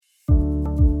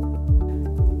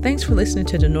Thanks for listening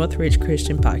to the Northridge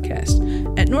Christian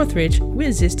Podcast. At Northridge, we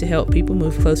exist to help people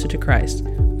move closer to Christ.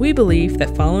 We believe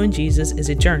that following Jesus is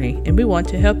a journey, and we want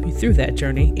to help you through that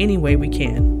journey any way we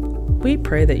can. We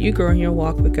pray that you grow in your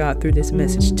walk with God through this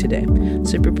message today.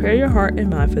 So prepare your heart and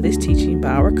mind for this teaching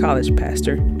by our college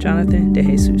pastor, Jonathan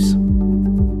DeJesus.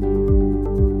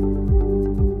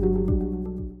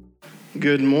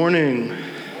 Good morning.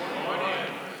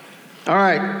 All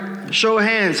right, show of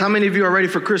hands. How many of you are ready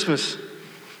for Christmas?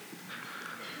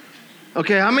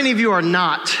 Okay, how many of you are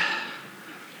not?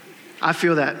 I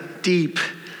feel that deep.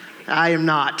 I am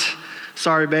not.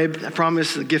 Sorry, babe. I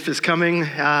promise the gift is coming.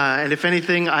 And if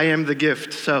anything, I am the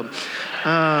gift. So,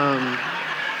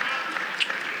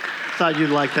 thought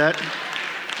you'd like that.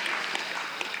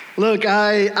 Look,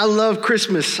 I love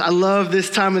Christmas. I love this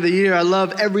time of the year. I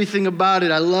love everything about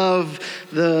it. I love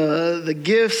the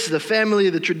gifts, the family,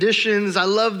 the traditions. I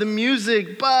love the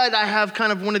music, but I have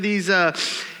kind of one of these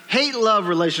hate-love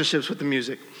relationships with the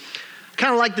music.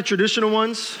 Kind of like the traditional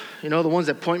ones, you know, the ones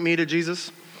that point me to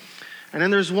Jesus. And then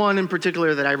there's one in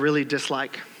particular that I really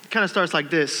dislike. It kind of starts like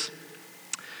this.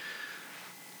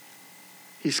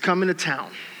 He's coming to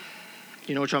town.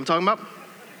 You know what I'm talking about?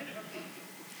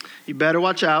 You better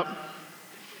watch out.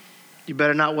 You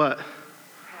better not what?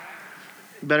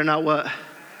 You better not what?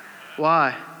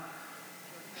 Why?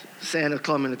 Santa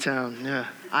coming to town. Yeah.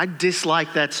 I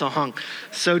dislike that song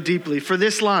so deeply for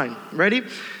this line. Ready?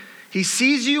 He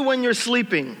sees you when you're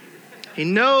sleeping. He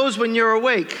knows when you're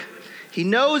awake. He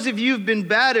knows if you've been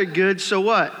bad or good, so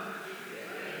what?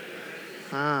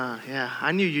 Yeah,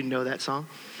 I knew you'd know that song.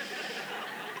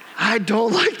 I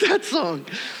don't like that song.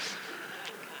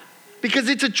 Because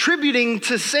it's attributing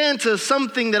to Santa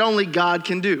something that only God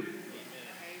can do.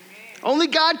 Only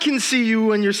God can see you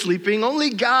when you're sleeping.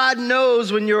 Only God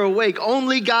knows when you're awake.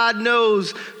 Only God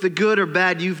knows the good or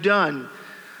bad you've done.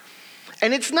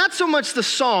 And it's not so much the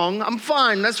song. I'm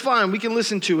fine. That's fine. We can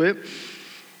listen to it.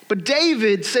 But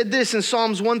David said this in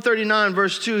Psalms 139,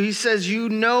 verse 2. He says, you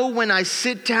know when I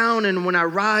sit down and when I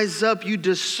rise up, you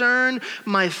discern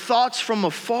my thoughts from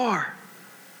afar.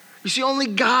 You see, only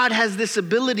God has this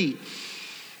ability.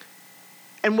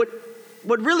 And what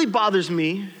really bothers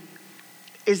me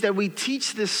is that we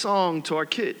teach this song to our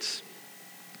kids.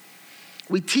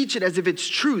 We teach it as if it's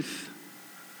truth.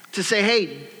 To say,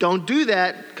 hey, don't do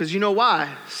that, because you know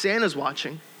why? Santa's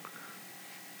watching.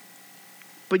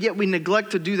 But yet we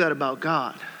neglect to do that about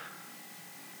God.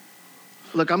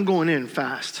 Look, I'm going in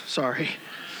fast, sorry.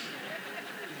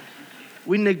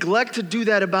 We neglect to do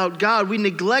that about God. We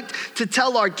neglect to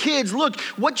tell our kids, look,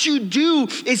 what you do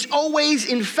is always,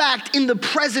 in fact, in the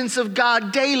presence of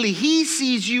God daily. He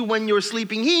sees you when you're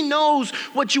sleeping. He knows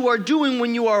what you are doing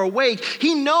when you are awake.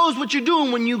 He knows what you're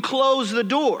doing when you close the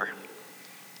door.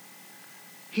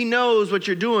 He knows what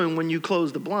you're doing when you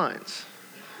close the blinds.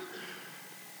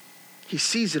 He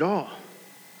sees it all.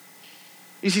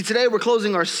 You see, today we're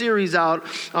closing our series out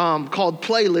called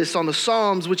Playlists on the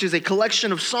Psalms, which is a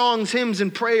collection of songs, hymns,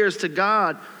 and prayers to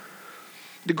God.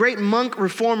 The great monk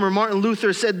reformer Martin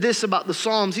Luther said this about the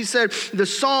Psalms. He said, the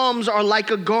Psalms are like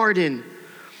a garden.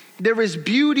 There is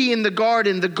beauty in the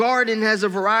garden. The garden has a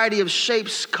variety of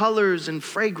shapes, colors, and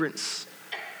fragrance.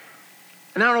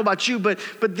 And I don't know about you, but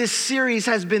this series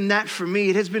has been that for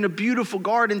me. It has been a beautiful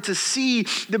garden to see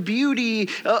the beauty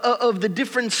of the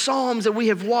different Psalms that we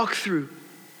have walked through.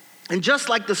 And just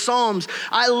like the Psalms,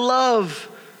 I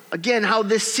love, again, how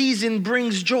this season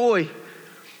brings joy.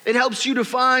 It helps you to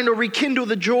find or rekindle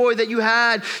the joy that you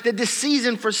had, that this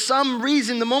season, for some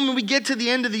reason, the moment we get to the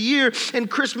end of the year and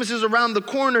Christmas is around the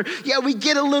corner, yeah, we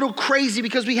get a little crazy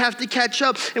because we have to catch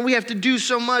up and we have to do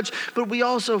so much, but we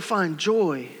also find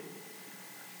joy.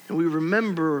 And we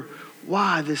remember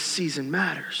why this season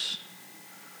matters.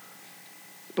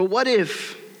 But what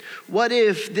if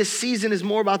this season is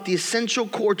more about the essential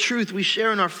core truth we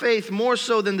share in our faith, more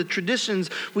so than the traditions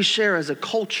we share as a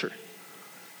culture?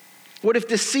 What if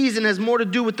this season has more to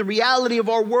do with the reality of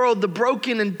our world, the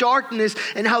broken and darkness,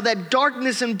 and how that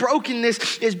darkness and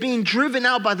brokenness is being driven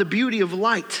out by the beauty of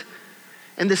light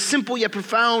and the simple yet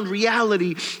profound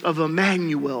reality of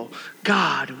Emmanuel,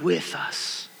 God with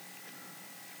us?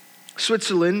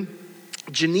 Switzerland,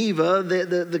 Geneva,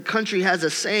 the country has a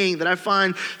saying that I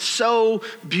find so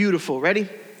beautiful. Ready?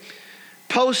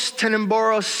 Post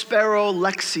tenebras spero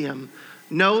lexium.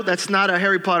 No, that's not a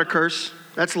Harry Potter curse.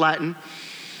 That's Latin.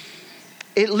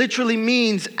 It literally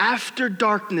means, after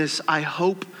darkness, I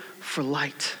hope for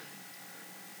light.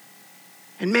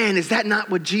 And man, is that not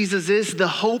what Jesus is? The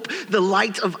hope, the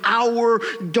light of our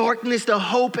darkness, the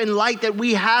hope and light that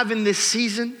we have in this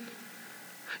season.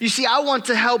 You see, I want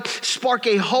to help spark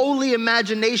a holy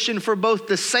imagination for both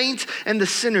the saint and the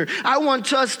sinner. I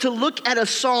want us to look at a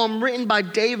psalm written by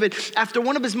David after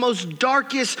one of his most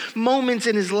darkest moments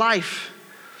in his life,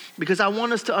 because I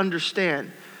want us to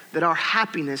understand that our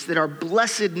happiness, that our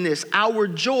blessedness, our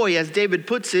joy, as David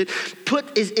puts it,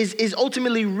 is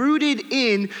ultimately rooted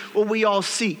in what we all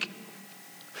seek: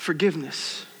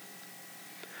 forgiveness.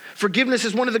 Forgiveness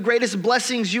is one of the greatest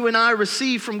blessings you and I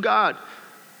receive from God.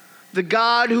 The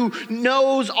God who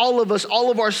knows all of us,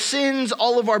 all of our sins,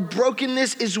 all of our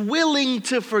brokenness, is willing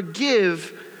to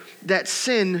forgive that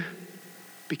sin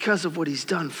because of what he's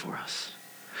done for us.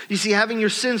 You see, having your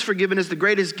sins forgiven is the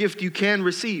greatest gift you can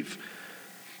receive.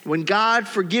 When God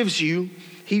forgives you,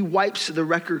 he wipes the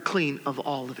record clean of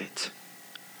all of it.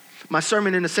 My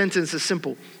sermon in a sentence is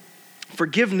simple.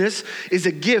 Forgiveness is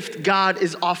a gift God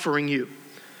is offering you.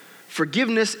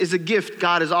 Forgiveness is a gift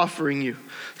God is offering you.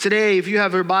 Today, if you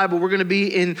have your Bible, we're going to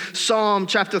be in Psalm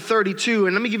chapter 32.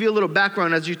 And let me give you a little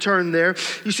background as you turn there.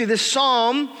 You see, this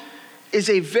psalm is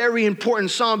a very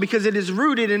important psalm because it is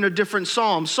rooted in a different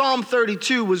psalm. Psalm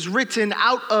 32 was written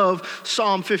out of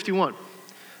Psalm 51.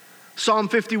 Psalm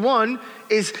 51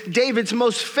 is David's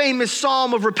most famous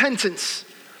psalm of repentance.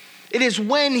 It is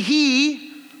when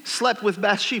he slept with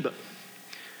Bathsheba.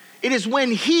 It is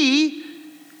when he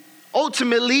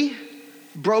ultimately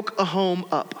broke a home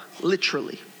up,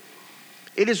 literally.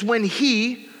 It is when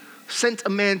he sent a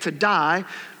man to die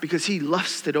because he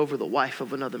lusted over the wife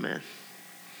of another man.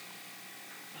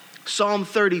 Psalm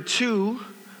 32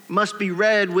 must be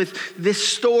read with this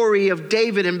story of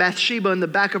David and Bathsheba in the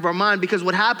back of our mind, because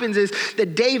what happens is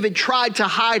that David tried to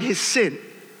hide his sin.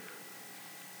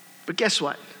 But guess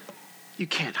what? You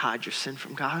can't hide your sin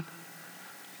from God.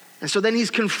 And so then he's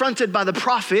confronted by the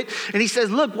prophet and he says,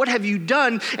 look, what have you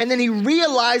done? And then he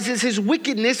realizes his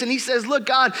wickedness and he says, look,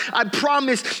 God, I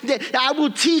promise that I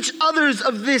will teach others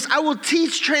of this. I will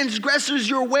teach transgressors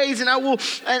your ways,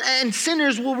 and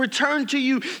sinners will return to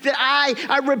you, that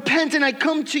I repent and I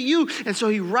come to you. And so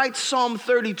he writes Psalm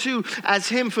 32 as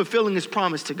him fulfilling his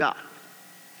promise to God.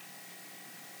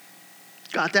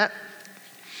 Got that?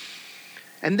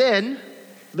 And then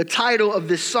the title of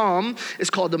this psalm is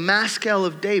called the Maskil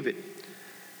of David,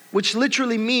 which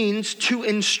literally means to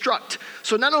instruct.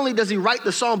 So not only does he write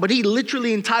the psalm, but he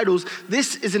literally entitles,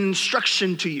 this is an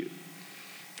instruction to you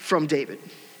from David.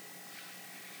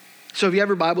 So if you have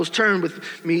your Bibles, turn with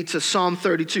me to Psalm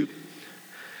 32.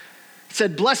 It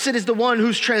said, blessed is the one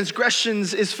whose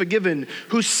transgressions is forgiven,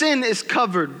 whose sin is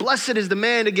covered. Blessed is the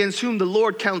man against whom the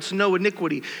Lord counts no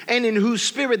iniquity, and in whose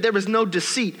spirit there is no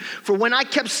deceit. For when I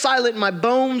kept silent, my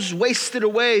bones wasted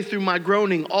away through my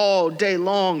groaning all day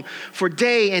long. For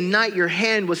day and night your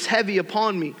hand was heavy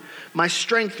upon me. My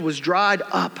strength was dried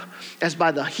up as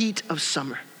by the heat of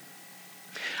summer.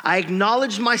 I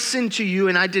acknowledged my sin to you,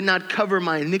 and I did not cover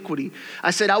my iniquity. I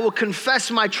said, I will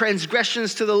confess my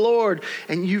transgressions to the Lord,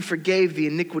 and you forgave the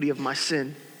iniquity of my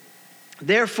sin.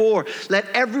 Therefore, let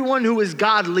everyone who is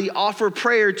godly offer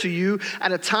prayer to you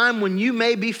at a time when you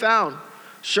may be found.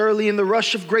 Surely in the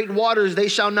rush of great waters they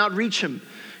shall not reach him.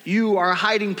 You are a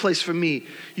hiding place for me.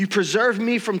 You preserve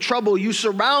me from trouble. You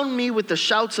surround me with the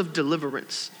shouts of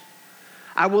deliverance.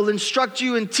 I will instruct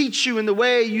you and teach you in the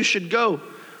way you should go.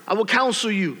 I will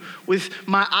counsel you with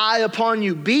my eye upon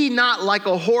you. Be not like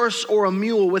a horse or a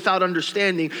mule without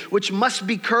understanding, which must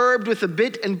be curbed with a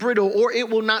bit and bridle, or it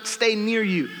will not stay near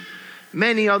you.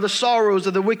 Many are the sorrows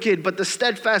of the wicked, but the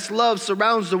steadfast love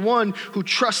surrounds the one who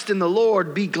trusts in the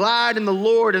Lord. Be glad in the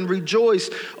Lord and rejoice,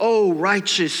 O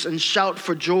righteous, and shout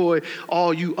for joy,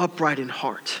 all you upright in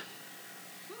heart.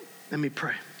 Let me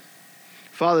pray.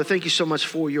 Father, thank you so much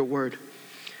for your word.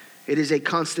 It is a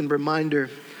constant reminder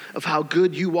of how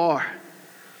good you are,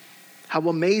 how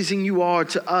amazing you are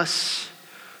to us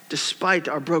despite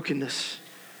our brokenness.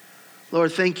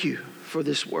 Lord, thank you for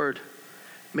this word.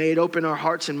 May it open our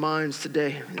hearts and minds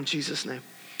today. In Jesus' name,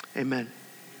 amen.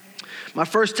 My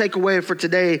first takeaway for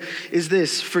today is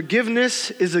this: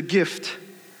 forgiveness is a gift.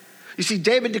 You see,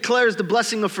 David declares the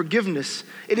blessing of forgiveness.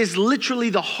 It is literally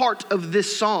the heart of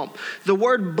this psalm. The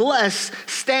word bless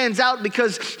stands out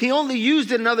because he only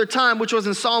used it another time, which was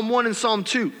in Psalm 1 and Psalm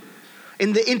 2,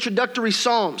 in the introductory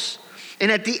psalms.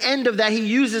 And at the end of that, he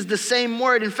uses the same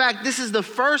word. In fact, this is the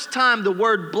first time the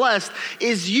word blessed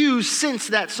is used since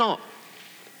that psalm.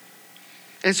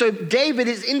 And so David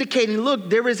is indicating, look,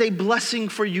 there is a blessing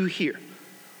for you here.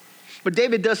 But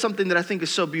David does something that I think is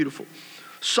so beautiful.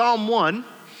 Psalm 1,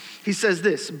 he says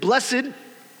this: blessed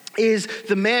is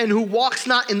the man who walks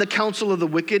not in the counsel of the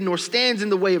wicked, nor stands in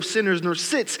the way of sinners, nor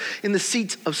sits in the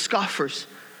seat of scoffers.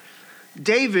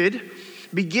 David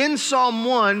begins Psalm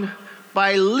 1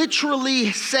 by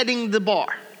literally setting the bar.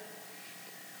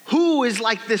 Who is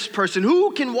like this person?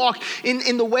 Who can walk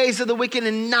in the ways of the wicked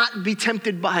and not be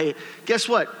tempted by it? Guess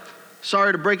what?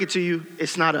 Sorry to break it to you,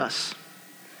 it's not us.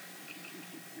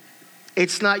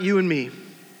 It's not you and me.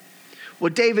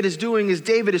 What David is doing is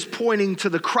David is pointing to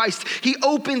the Christ. He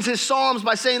opens his Psalms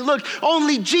by saying, look,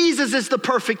 only Jesus is the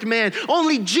perfect man.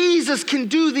 Only Jesus can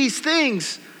do these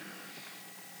things.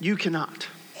 You cannot.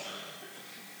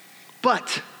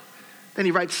 But then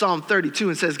he writes Psalm 32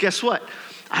 and says, guess what?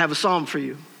 I have a psalm for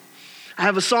you. I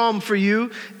have a psalm for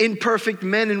you, imperfect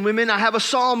men and women. I have a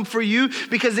psalm for you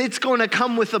because it's going to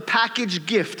come with a package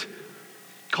gift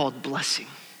called blessing,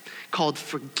 called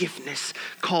forgiveness,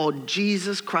 called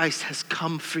Jesus Christ has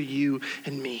come for you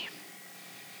and me.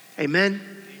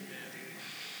 Amen?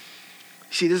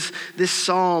 See, this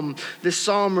psalm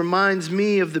reminds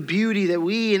me of the beauty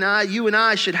that you and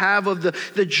I should have, of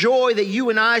the joy that you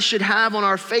and I should have on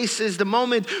our faces the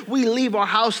moment we leave our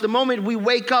house, the moment we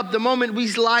wake up, the moment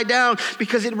we lie down,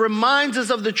 because it reminds us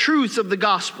of the truths of the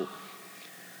gospel.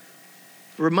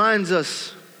 It reminds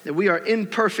us that we are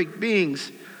imperfect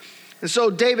beings. And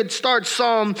so David starts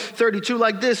Psalm 32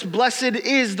 like this: blessed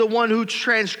is the one whose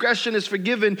transgression is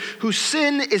forgiven, whose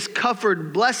sin is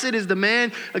covered. Blessed is the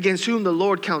man against whom the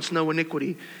Lord counts no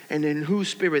iniquity, and in whose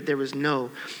spirit there is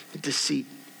no deceit.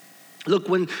 Look,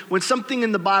 when something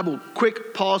in the Bible,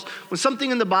 quick pause, when something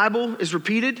in the Bible is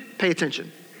repeated, pay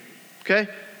attention. Okay?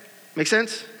 Make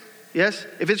sense? Yes?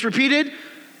 If it's repeated,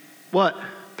 what?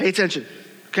 Pay attention.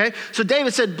 Okay? So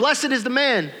David said, blessed is the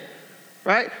man,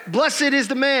 right? Blessed is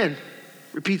the man.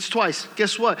 Repeats twice.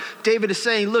 Guess what? David is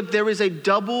saying, look, there is a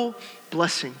double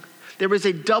blessing. There is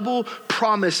a double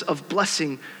promise of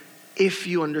blessing if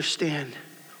you understand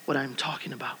what I'm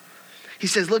talking about. He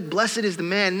says, look, blessed is the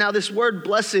man. Now this word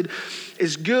blessed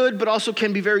is good, but also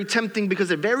can be very tempting,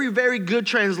 because a very, very good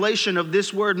translation of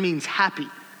this word means happy.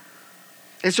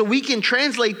 And so we can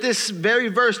translate this very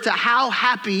verse to how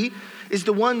happy is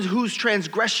the one whose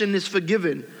transgression is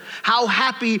forgiven. How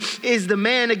happy is the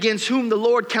man against whom the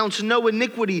Lord counts no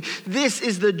iniquity. This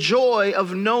is the joy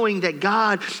of knowing that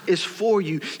God is for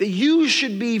you. That you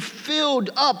should be filled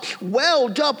up,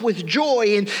 welled up with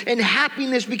joy and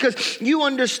happiness, because you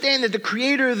understand that the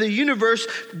creator of the universe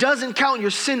doesn't count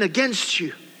your sin against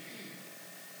you.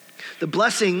 The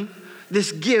blessing,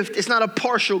 this gift, is not a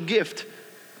partial gift.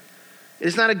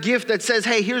 It's not a gift that says,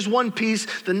 hey, here's one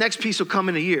piece, the next piece will come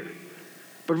in a year.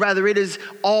 But rather it is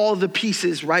all the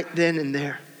pieces right then and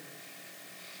there.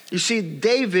 You see,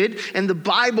 David and the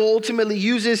Bible ultimately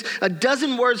uses a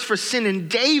dozen words for sin, and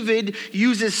David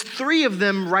uses 3 of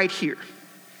them right here.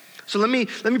 So let me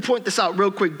point this out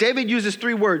real quick. David uses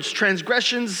 3 words: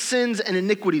 transgressions, sins, and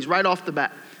iniquities, right off the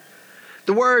bat.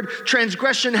 The word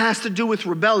transgression has to do with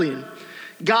rebellion.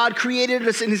 God created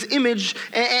us in his image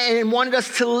and wanted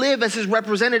us to live as his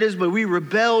representatives, but we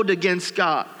rebelled against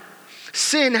God.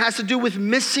 Sin has to do with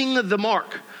missing the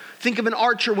mark. Think of an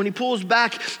archer when he pulls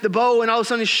back the bow and all of a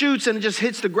sudden he shoots and it just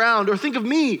hits the ground. Or think of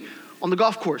me on the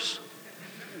golf course.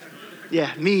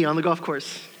 Yeah, me on the golf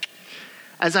course.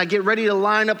 As I get ready to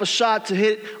line up a shot to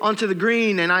hit onto the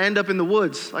green and I end up in the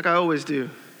woods like I always do.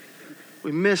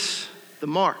 We miss the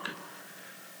mark.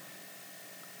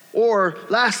 Or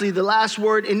lastly, the last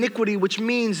word, iniquity, which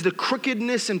means the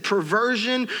crookedness and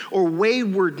perversion or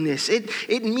waywardness.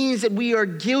 It means that we are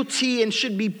guilty and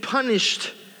should be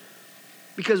punished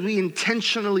because we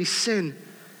intentionally sin.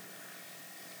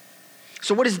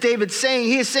 So what is David saying?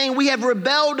 He is saying we have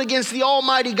rebelled against the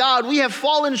Almighty God. We have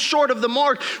fallen short of the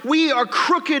mark. We are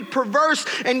crooked, perverse,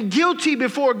 and guilty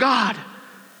before God.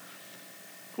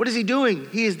 What is he doing?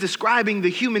 He is describing the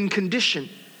human condition.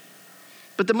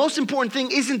 But the most important thing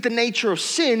isn't the nature of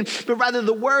sin, but rather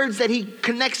the words that he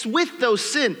connects with those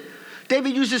sin.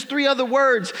 David uses 3 other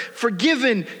words: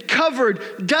 forgiven,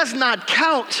 covered, does not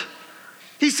count.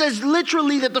 He says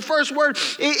literally that the first word,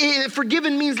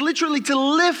 forgiven, means literally to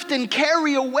lift and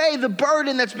carry away the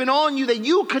burden that's been on you that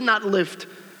you could not lift.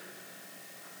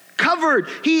 Covered,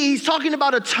 he's talking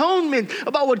about atonement,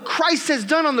 about what Christ has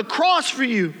done on the cross for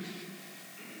you.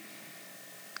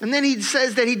 And then he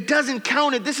says that he doesn't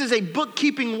count it. This is a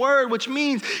bookkeeping word, which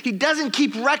means he doesn't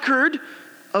keep record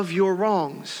of your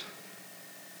wrongs.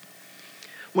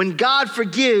 When God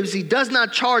forgives, he does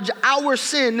not charge our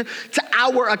sin to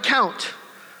our account.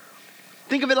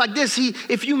 Think of it like this.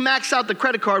 If you max out the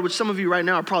credit card, which some of you right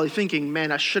now are probably thinking,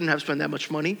 man, I shouldn't have spent that much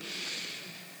money.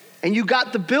 And you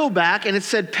got the bill back and it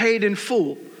said paid in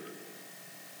full.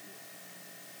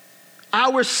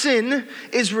 Our sin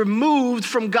is removed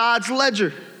from God's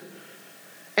ledger.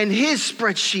 And his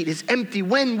spreadsheet is empty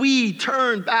when we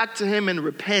turn back to him and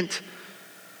repent.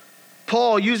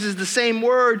 Paul uses the same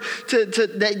word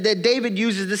that David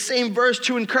uses, the same verse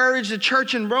to encourage the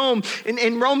church in Rome.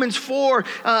 In Romans 4,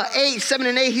 7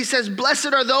 and 8, he says,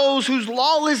 blessed are those whose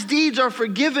lawless deeds are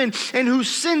forgiven and whose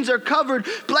sins are covered.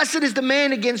 Blessed is the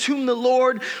man against whom the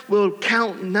Lord will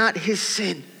count not his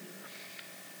sin.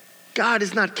 God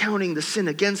is not counting the sin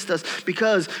against us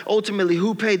because ultimately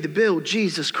who paid the bill?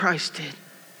 Jesus Christ did.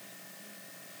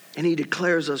 And he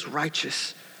declares us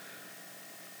righteous.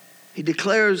 He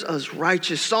declares us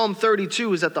righteous. Psalm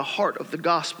 32 is at the heart of the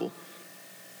gospel.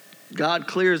 God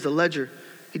clears the ledger.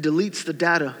 He deletes the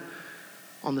data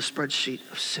on the spreadsheet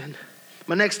of sin.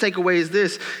 My next takeaway is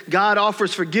this: God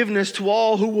offers forgiveness to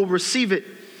all who will receive it.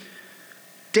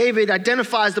 David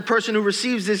identifies the person who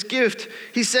receives this gift.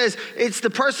 He says, it's the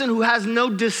person who has no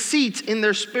deceit in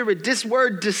their spirit. This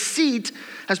word deceit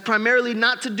has primarily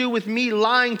not to do with me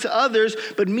lying to others,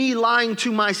 but me lying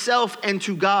to myself and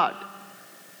to God.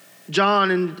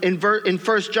 John in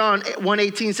 1 John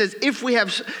 1:18 says, if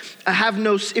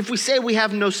we say we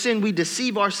have no sin, we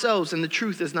deceive ourselves and the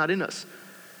truth is not in us.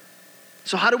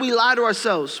 So how do we lie to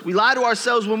ourselves? We lie to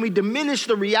ourselves when we diminish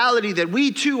the reality that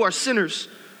we too are sinners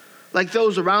like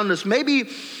those around us. Maybe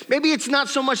it's not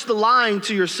so much the lying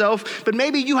to yourself, but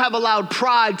maybe you have allowed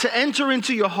pride to enter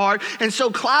into your heart and so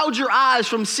cloud your eyes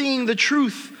from seeing the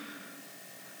truth.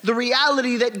 The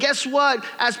reality that, guess what,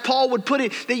 as Paul would put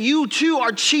it, that you too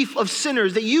are chief of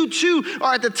sinners, that you too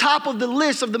are at the top of the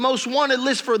list, of the most wanted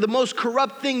list for the most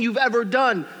corrupt thing you've ever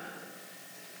done.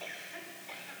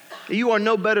 You are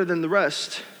no better than the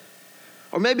rest.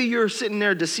 Or maybe you're sitting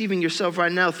there deceiving yourself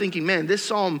right now thinking, man, this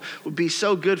psalm would be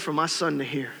so good for my son to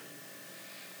hear.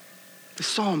 This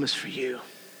psalm is for you.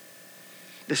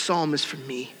 This psalm is for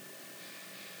me.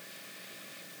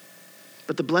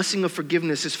 But the blessing of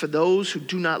forgiveness is for those who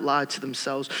do not lie to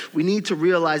themselves. We need to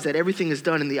realize that everything is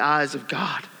done in the eyes of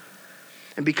God.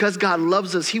 And because God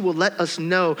loves us, he will let us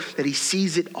know that he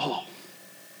sees it all.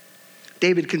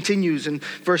 David continues in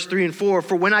verse 3 and 4,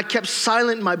 for when I kept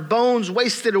silent, my bones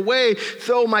wasted away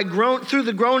through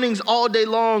the groanings all day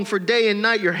long. For day and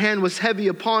night your hand was heavy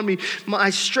upon me. My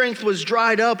strength was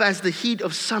dried up as the heat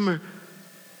of summer.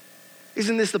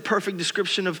 Isn't this the perfect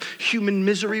description of human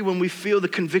misery when we feel the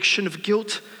conviction of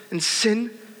guilt and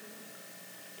sin?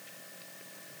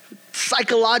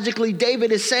 Psychologically,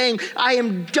 David is saying, I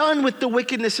am done with the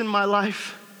wickedness in my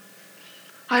life.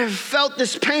 I have felt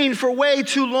this pain for way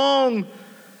too long.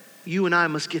 You and I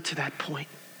must get to that point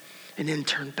and then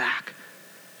turn back.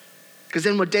 Because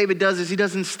then what David does is he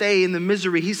doesn't stay in the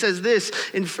misery. He says this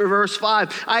in verse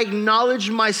 5, I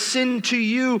acknowledged my sin to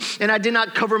you and I did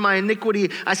not cover my iniquity.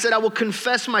 I said, I will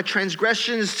confess my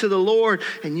transgressions to the Lord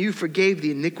and you forgave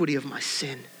the iniquity of my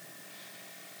sin.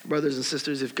 Brothers and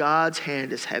sisters, if God's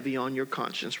hand is heavy on your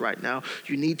conscience right now,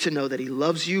 you need to know that he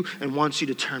loves you and wants you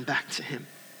to turn back to him.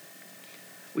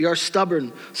 We are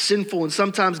stubborn, sinful, and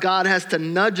sometimes God has to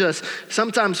nudge us.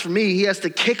 Sometimes for me, he has to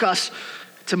kick us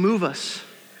to move us.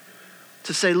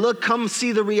 To say, look, come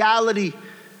see the reality.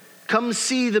 Come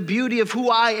see the beauty of who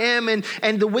I am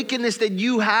and the wickedness that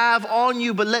you have on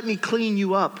you, but let me clean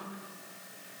you up.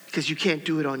 Because you can't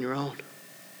do it on your own.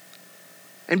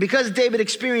 And because David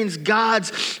experienced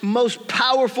God's most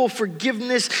powerful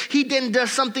forgiveness, he then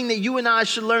does something that you and I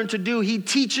should learn to do. He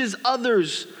teaches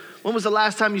others. When was the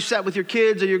last time you sat with your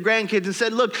kids or your grandkids and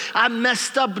said, look, I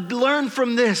messed up, learn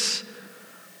from this.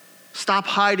 Stop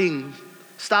hiding.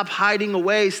 Stop hiding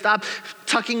away. Stop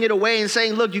tucking it away and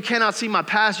saying, look, you cannot see my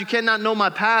past. You cannot know my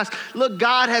past. Look,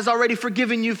 God has already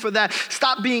forgiven you for that.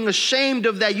 Stop being ashamed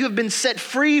of that. You have been set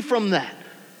free from that.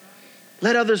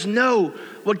 Let others know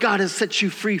what God has set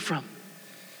you free from.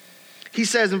 He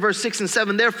says in verse 6 and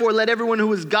 7, therefore let everyone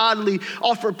who is godly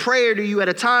offer prayer to you at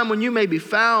a time when you may be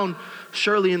found.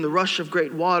 Surely in the rush of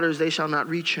great waters they shall not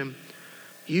reach him.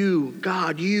 You,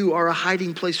 God, you are a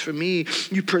hiding place for me.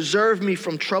 You preserve me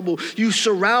from trouble. You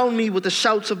surround me with the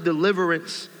shouts of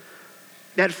deliverance.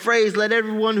 That phrase, let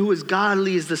everyone who is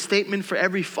godly, is the statement for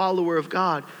every follower of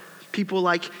God. People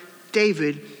like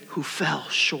David who fell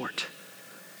short.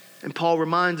 And Paul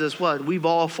reminds us what? We've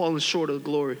all fallen short of the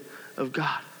glory of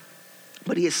God.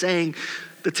 But he is saying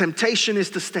the temptation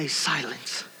is to stay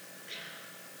silent.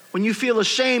 When you feel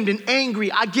ashamed and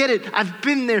angry, I get it, I've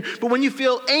been there. But when you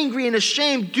feel angry and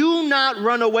ashamed, do not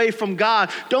run away from God.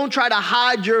 Don't try to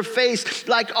hide your face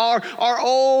like our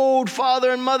old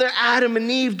father and mother, Adam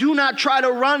and Eve. Do not try to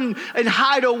run and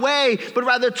hide away, but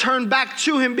rather turn back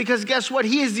to him, because guess what?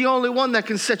 He is the only one that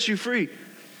can set you free.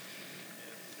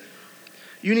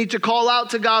 You need to call out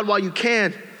to God while you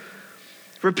can.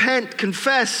 Repent,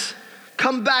 confess,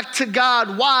 come back to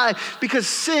God. Why? Because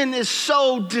sin is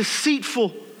so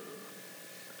deceitful.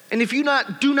 And if you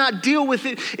do not deal with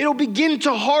it, it'll begin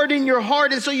to harden your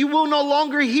heart. And so you will no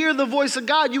longer hear the voice of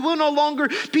God. You will no longer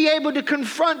be able to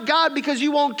confront God because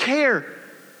you won't care.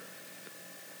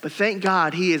 But thank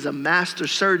God he is a master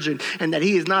surgeon and that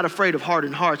he is not afraid of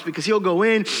hardened hearts, because he'll go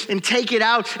in and take it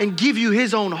out and give you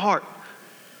his own heart.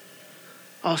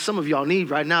 Oh, some of y'all need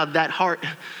right now that heart.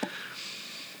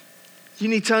 You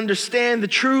need to understand the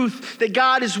truth that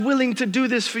God is willing to do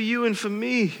this for you and for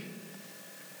me.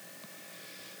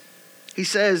 He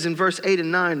says in verse 8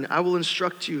 and 9, I will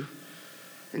instruct you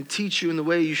and teach you in the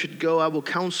way you should go. I will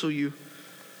counsel you.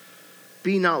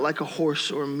 Be not like a horse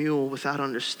or a mule without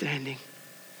understanding.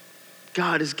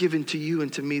 God has given to you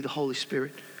and to me the Holy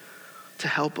Spirit to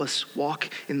help us walk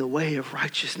in the way of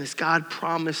righteousness. God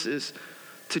promises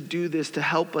to do this, to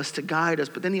help us, to guide us.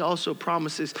 But then he also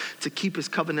promises to keep his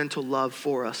covenantal love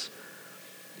for us.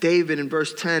 David in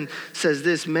verse 10 says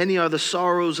this, many are the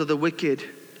sorrows of the wicked,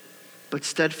 but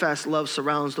steadfast love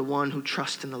surrounds the one who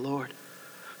trusts in the Lord.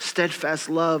 Steadfast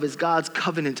love is God's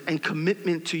covenant and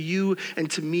commitment to you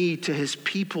and to me, to his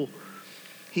people.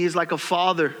 He is like a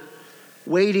father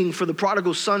waiting for the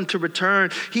prodigal son to return.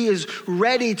 He is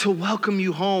ready to welcome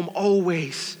you home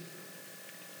always.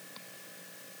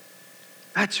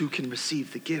 That's who can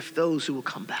receive the gift, those who will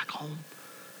come back home.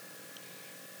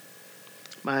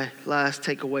 My last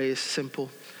takeaway is simple.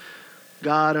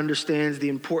 God understands the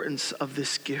importance of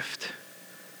this gift.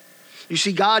 You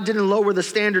see, God didn't lower the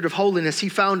standard of holiness. He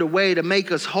found a way to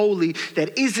make us holy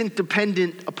that isn't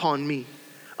dependent upon me,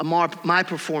 my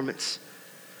performance.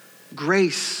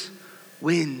 Grace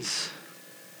wins.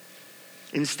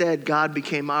 Instead, God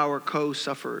became our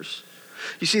co-sufferers.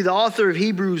 You see, the author of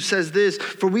Hebrews says this,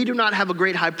 for we do not have a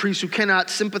great high priest who cannot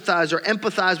sympathize or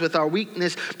empathize with our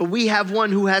weakness, but we have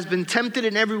one who has been tempted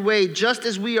in every way, just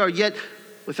as we are, yet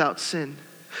without sin.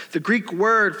 The Greek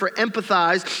word for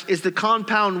empathize is the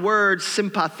compound word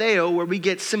sympatheo, where we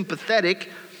get sympathetic.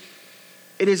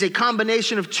 It is a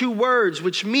combination of two words,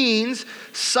 which means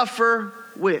suffer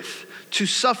with. To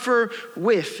suffer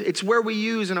with. It's where we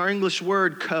use in our English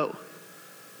word co.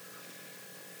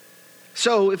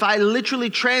 So if I literally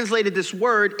translated this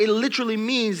word, it literally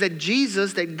means that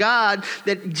Jesus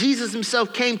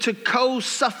himself came to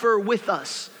co-suffer with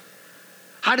us.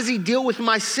 How does he deal with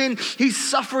my sin? He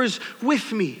suffers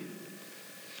with me.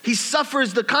 He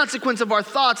suffers the consequence of our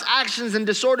thoughts, actions, and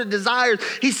disordered desires.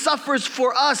 He suffers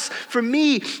for us, for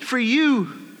me, for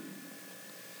you.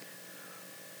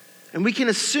 And we can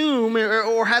assume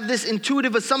or have this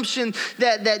intuitive assumption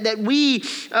that we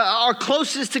are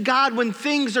closest to God when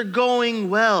things are going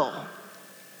well.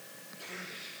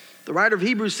 The writer of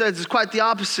Hebrews says it's quite the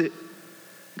opposite.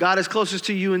 God is closest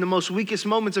to you in the most weakest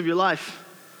moments of your life.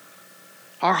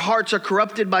 Our hearts are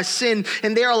corrupted by sin,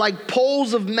 and they are like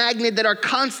poles of magnet that are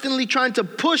constantly trying to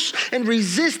push and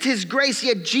resist his grace,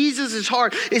 yet Jesus'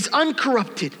 heart is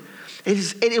uncorrupted.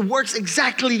 It works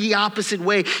exactly the opposite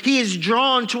way. He is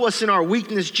drawn to us in our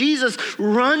weakness. Jesus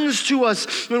runs to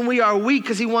us when we are weak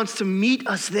because he wants to meet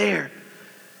us there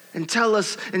and tell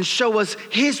us and show us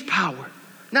his power.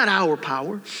 Not our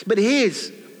power, but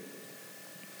his.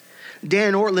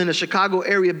 Dan Ortlund, a Chicago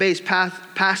area-based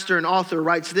pastor and author,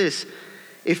 writes this,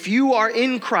 if you are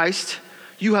in Christ,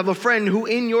 you have a friend who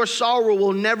in your sorrow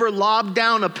will never lob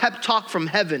down a pep talk from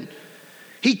heaven.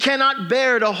 He cannot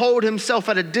bear to hold himself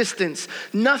at a distance.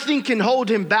 Nothing can hold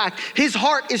him back. His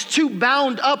heart is too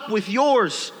bound up with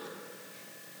yours.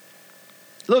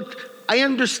 Look, I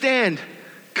understand.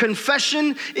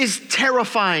 Confession is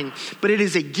terrifying, but it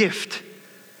is a gift.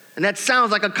 And that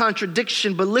sounds like a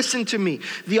contradiction, but listen to me.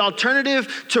 The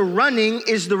alternative to running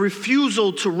is the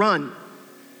refusal to run.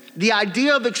 The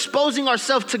idea of exposing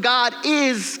ourselves to God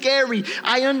is scary.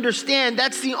 I understand.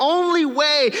 That's the only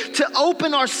way to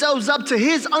open ourselves up to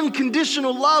his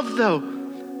unconditional love, though.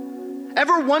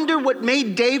 Ever wonder what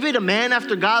made David a man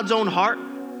after God's own heart?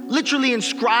 Literally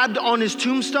inscribed on his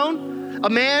tombstone? A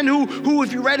man who,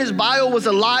 if you read his bio, was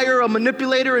a liar, a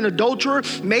manipulator, an adulterer,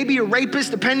 maybe a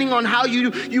rapist, depending on how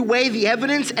you weigh the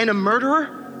evidence, and a murderer?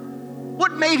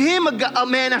 What made him a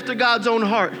man after God's own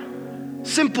heart?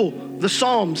 Simple. The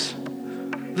Psalms.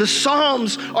 The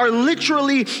Psalms are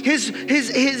literally his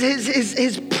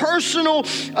personal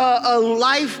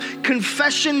life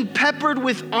confession, peppered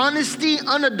with honesty,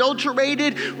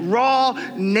 unadulterated, raw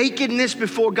nakedness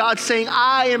before God, saying,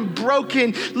 I am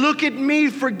broken. Look at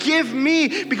me. Forgive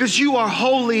me because you are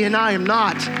holy and I am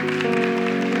not.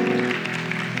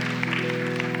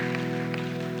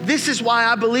 This is why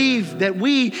I believe that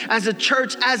we as a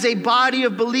church, as a body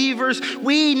of believers,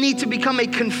 we need to become a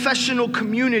confessional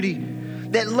community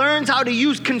that learns how to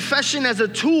use confession as a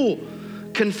tool.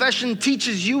 Confession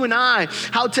teaches you and I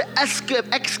how to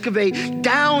excavate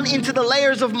down into the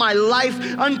layers of my life,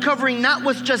 uncovering not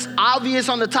what's just obvious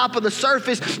on the top of the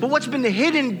surface, but what's been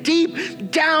hidden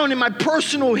deep down in my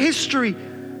personal history.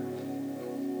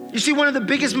 You see, one of the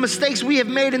biggest mistakes we have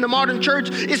made in the modern church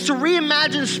is to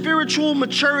reimagine spiritual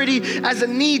maturity as a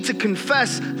need to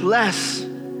confess less.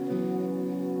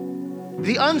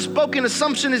 The unspoken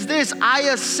assumption is this: I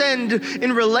ascend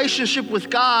in relationship with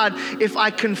God if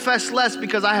I confess less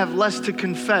because I have less to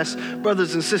confess.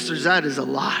 Brothers and sisters, that is a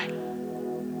lie.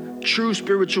 True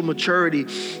spiritual maturity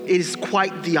is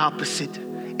quite the opposite.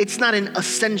 It's not an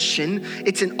ascension,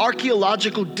 it's an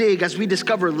archaeological dig as we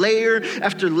discover layer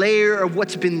after layer of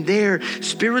what's been there.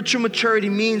 Spiritual maturity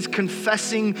means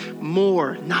confessing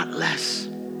more, not less.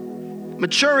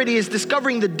 Maturity is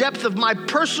discovering the depth of my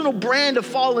personal brand of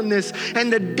fallenness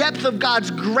and the depth of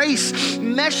God's grace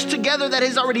meshed together that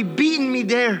has already beaten me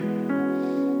there.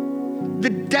 The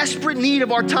desperate need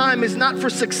of our time is not for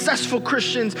successful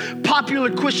Christians, popular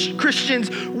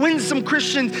Christians, winsome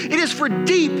Christians. It is for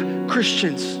deep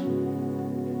Christians.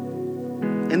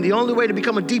 And the only way to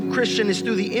become a deep Christian is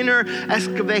through the inner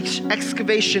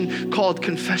excavation called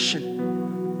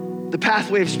confession. The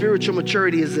pathway of spiritual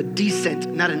maturity is a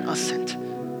descent, not an ascent.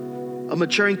 A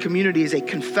maturing community is a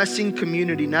confessing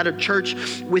community, not a church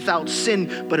without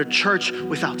sin, but a church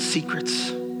without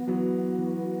secrets.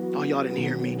 Oh, y'all didn't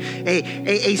hear me.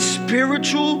 A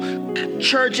spiritual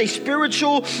church, a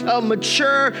spiritual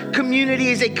mature community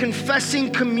is a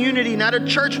confessing community, not a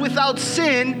church without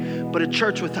sin, but a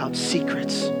church without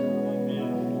secrets.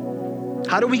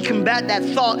 How do we combat that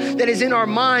thought that is in our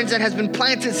minds that has been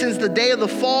planted since the day of the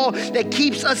fall, that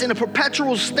keeps us in a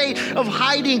perpetual state of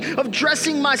hiding, of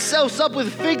dressing myself up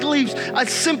with fig leaves? A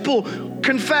simple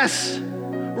confess,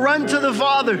 run to the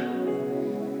Father.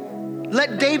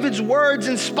 Let David's words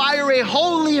inspire a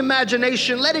holy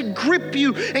imagination. Let it grip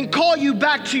you and call you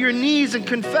back to your knees and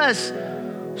confess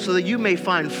so that you may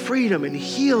find freedom and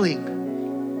healing.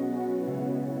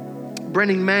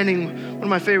 Brennan Manning, one of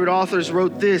my favorite authors,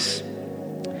 wrote this: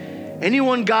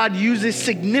 anyone God uses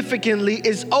significantly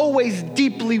is always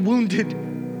deeply wounded.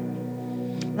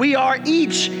 We are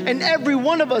each and every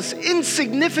one of us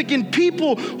insignificant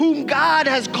people whom God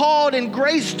has called and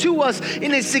graced to us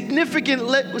in a significant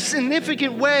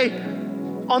way.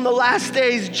 On the last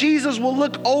days, Jesus will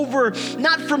look over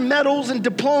not for medals and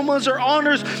diplomas or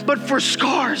honors, but for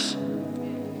scars.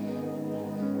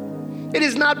 It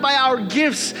is not by our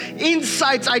gifts,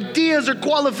 insights, ideas, or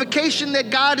qualification that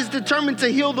God is determined to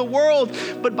heal the world,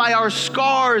 but by our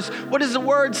scars. What does the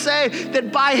word say?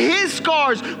 That by his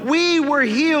scars we were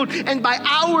healed, and by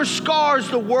our scars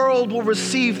the world will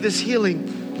receive this healing.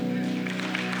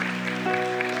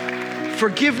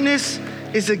 Forgiveness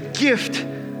is a gift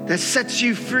that sets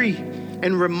you free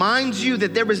and reminds you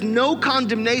that there is no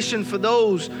condemnation for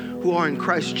those who are in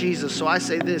Christ Jesus. So I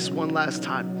say this one last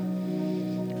time.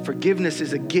 Forgiveness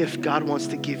is a gift God wants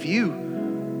to give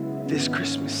you this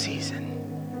Christmas season.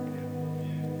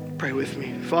 Pray with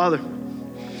me. Father,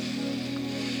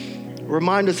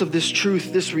 remind us of this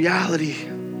truth, this reality,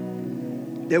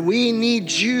 that we need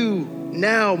you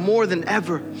now more than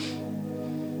ever.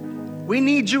 We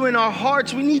need you in our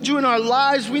hearts. We need you in our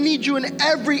lives. We need you in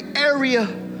every area.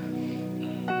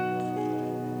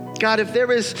 God, if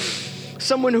there is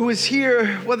someone who is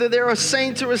here, whether they're a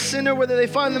saint or a sinner, whether they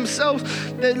find themselves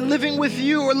living with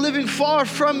you or living far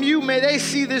from you, may they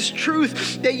see this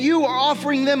truth that you are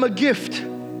offering them a gift.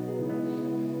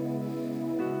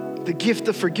 The gift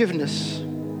of forgiveness.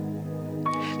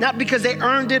 Not because they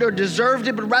earned it or deserved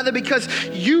it, but rather because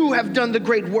you have done the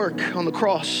great work on the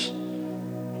cross.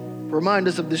 Remind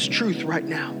us of this truth right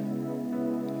now.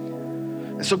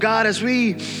 And so God, as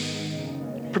we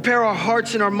prepare our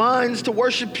hearts and our minds to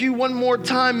worship you one more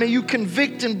time, may you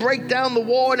convict and break down the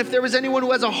wall. And if there is anyone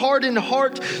who has a hardened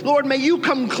heart, Lord, may you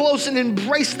come close and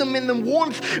embrace them in the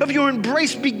warmth of your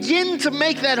embrace. Begin to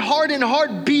make that hardened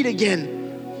heart beat again.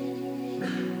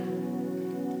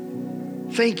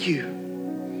 Thank you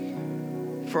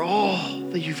for all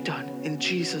that you've done. In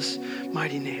Jesus'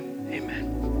 mighty name,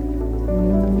 amen.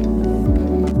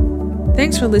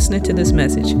 Thanks for listening to this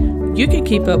message. You can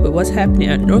keep up with what's happening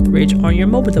at Northridge on your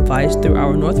mobile device through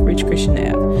our Northridge Christian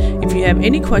app. If you have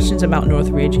any questions about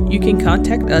Northridge, you can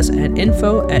contact us at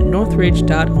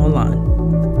info@northridge.online.